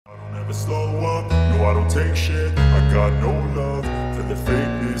never slow up, no I don't take shit. I got no love for the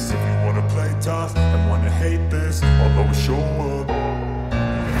fakeness. If you wanna play tough and wanna hate this, I'll always show up.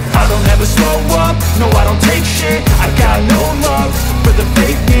 I don't ever slow up, no I don't take shit. I got no love for the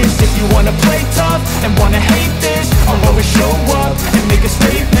fakeness. If you wanna play tough and wanna hate this, I'll always show up and make a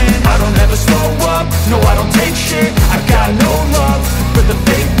statement. I don't ever slow up, no I don't take shit. I got no love for the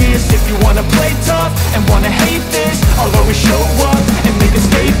fakeness. If you wanna play tough and wanna hate this, I'll always show up and make a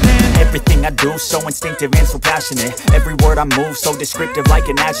statement. Everything I do so instinctive and so passionate. Every word I move so descriptive like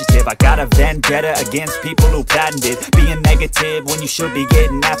an adjective. I got a vendetta against people who patented being negative when you should be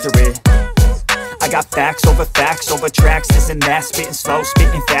getting after it. I got facts over tracks, this and that. Spitting slow,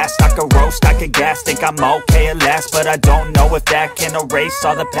 spitting fast. I could roast, I could gas. Think I'm okay at last, but I don't know if that can erase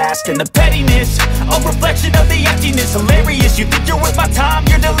all the past. And the pettiness, a reflection of the emptiness. Hilarious, you think you're worth my time,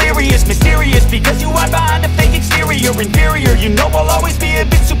 you're delirious. Mysterious, because you hide behind a fake exterior. Inferior, you know I'll always be a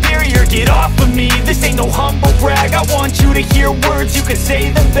bit superior. Get off of me, this ain't no humble brag. I want you to hear words, you can say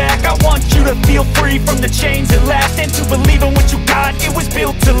them back. I want you to feel free from the chains that last, and to believe in what you got, it was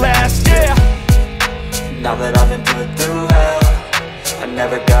built to last, yeah. Now that I've been put through hell, I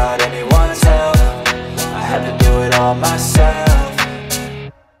never got anyone's help. I had to do it all myself.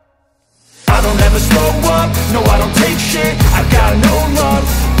 I don't ever slow up, no I don't take shit. I got no love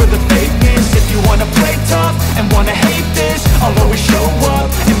for the fakeness. If you wanna play tough and wanna hate this, I'll always show up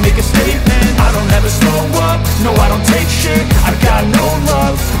and make a statement. I don't ever slow up, no I don't take shit. I got no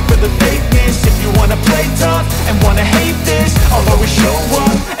love for the fakeness. If you wanna play tough and wanna hate this, I'll always show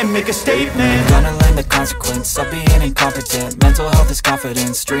up and make a statement. Gonna learn the consequence of being incompetent. Mental health is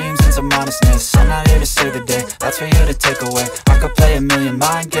confidence, dreams and some modestness. I'm not here to save the day, that's for you to take away. I could play a million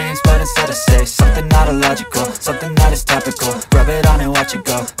mind games, but instead I say something not illogical, something that is topical. Rub it on and watch it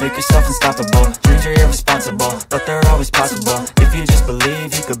go, make yourself unstoppable. Dreams are irresponsible, but they're always possible. If you just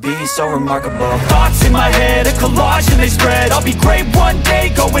believe, you could be so remarkable. Thoughts in my head, a collage and they spread. I'll be great one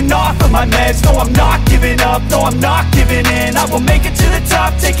day, going off of my meds. No, I'm not giving up, no, I'm not giving in. I will make it to the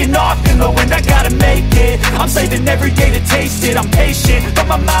top, taking off in the wind. I gotta make it, I'm saving every day to taste it. I'm patient, but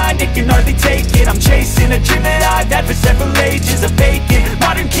my mind, it can hardly take it. I'm chasing a dream that I've had for several ages. A vacant,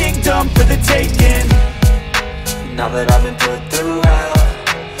 modern kingdom for the taking. Now that I've been put through hell,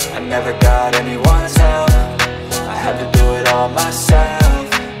 I never got anyone's help. I had to do it all myself.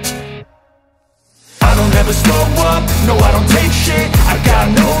 I don't ever slow up, no I don't take shit. I got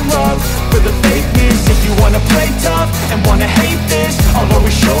no love for the fakeness. If you wanna play tough and wanna hate this, I'll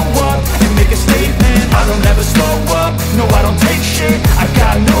always show up and make a statement. I don't ever slow up, no I don't take shit. I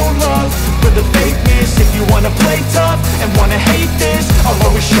got no love for the fakeness. If you wanna play tough and wanna hate this, I'll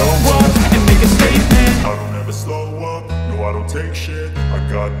always show up and make a statement. I don't ever slow up, no I don't take shit. I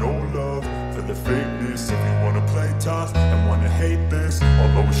got no love for the fakeness. If you wanna play tough and wanna hate this,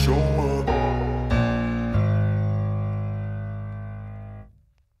 I'll always show up.